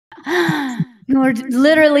We're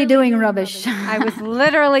literally doing rubbish. I was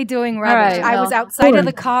literally doing rubbish. right, I was well, outside of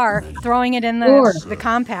the car throwing it in the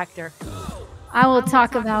compactor. I will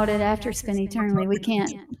talk about it after Spin Eternally. We can't.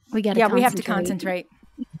 We got to. Yeah, we have to concentrate.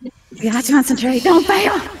 We got to concentrate. Don't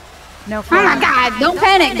fail. No fail. Oh my God! Don't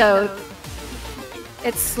panic though.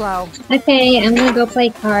 It's slow. Okay, I'm gonna go play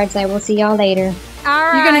cards. I will see y'all later. All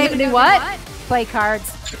right. You're gonna go do what? Play cards.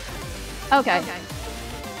 Okay.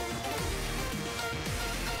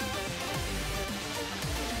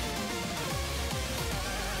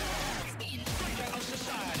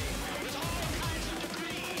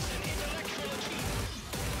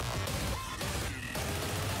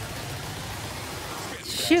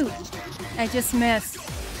 Shoot, I just missed.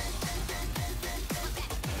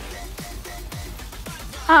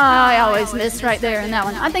 I always miss right there in that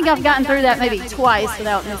one. I think I've gotten through that maybe twice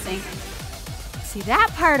without missing. See,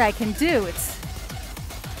 that part I can do. It's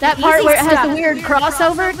that part where it has the weird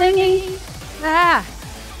crossover thingy.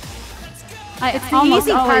 It's the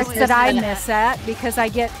easy parts that I miss at because I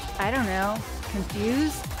get, I don't know,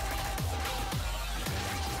 confused.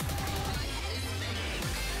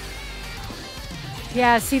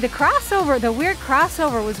 Yeah, see, the weird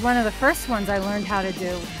crossover was one of the first ones I learned how to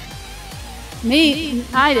do. Me,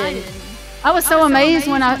 I didn't. I was so amazed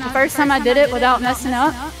when the first time I did it without messing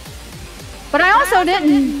up. But I also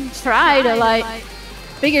didn't try to like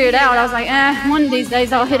figure it out. I was like, one of these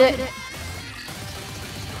days I'll hit it.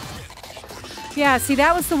 Yeah, see,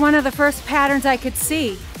 that was one of the first patterns I could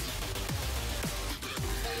see.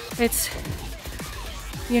 It's,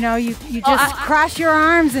 you know, you just cross your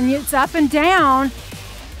arms and it's up and down.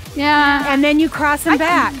 Yeah. And then you cross them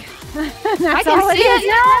back. I can see it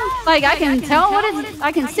now. Like I can tell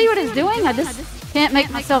I can see what it's doing. I just can't make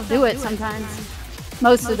myself do it sometimes.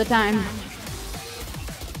 Most of the time.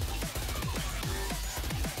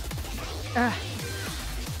 I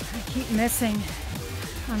keep missing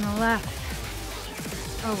on the left.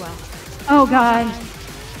 Oh well. Oh God.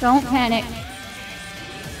 Don't panic.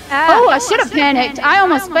 Oh, I should have panicked. I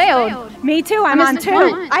almost failed. Me too. I'm on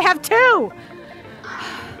 2. I have 2.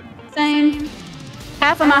 Same.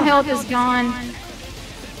 Half of my health is gone.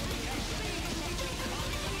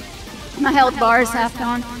 My health bar is half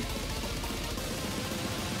gone.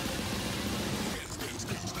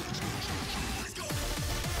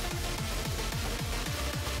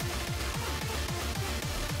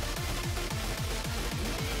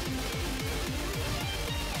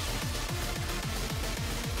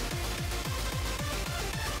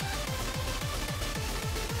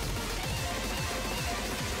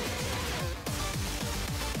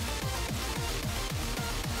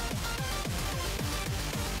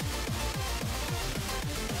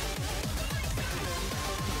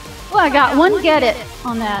 Well, I got one get it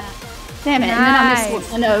on that. Damn it, and then I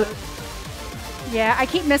missed a note. Yeah, I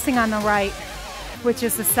keep missing on the right, which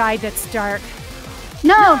is the side that's dark.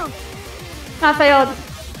 No! I failed.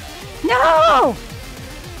 No!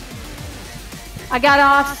 I got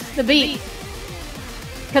off the beat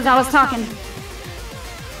because I was talking.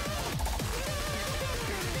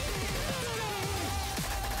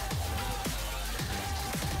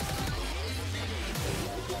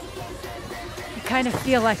 I kind of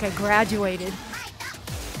feel like I graduated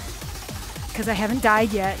because I haven't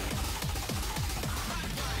died yet.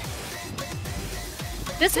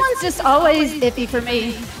 This one's just always iffy for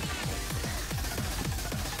me.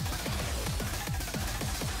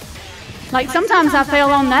 Like sometimes I fail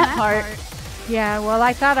on that part. Yeah, well,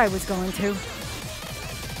 I thought I was going to.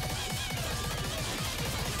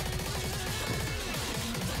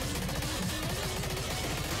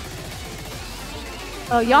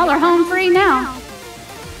 Oh, y'all are home free now.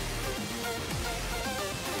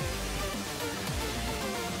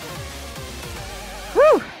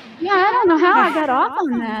 Whew! Yeah, I don't know how I got off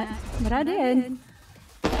on that, but I did.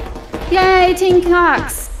 Yay, Team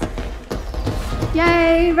Cox!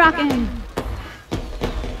 Yay, rockin'!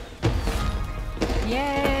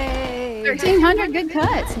 Yay! 1,300 good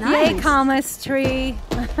cuts. Nice. Yay, Calmus Tree!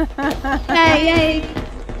 Yay, yay!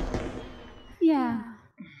 Yeah.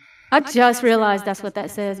 I just realized that's what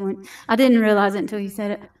that says. I didn't realize it until you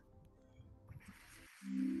said it.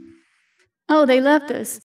 Oh, they left us.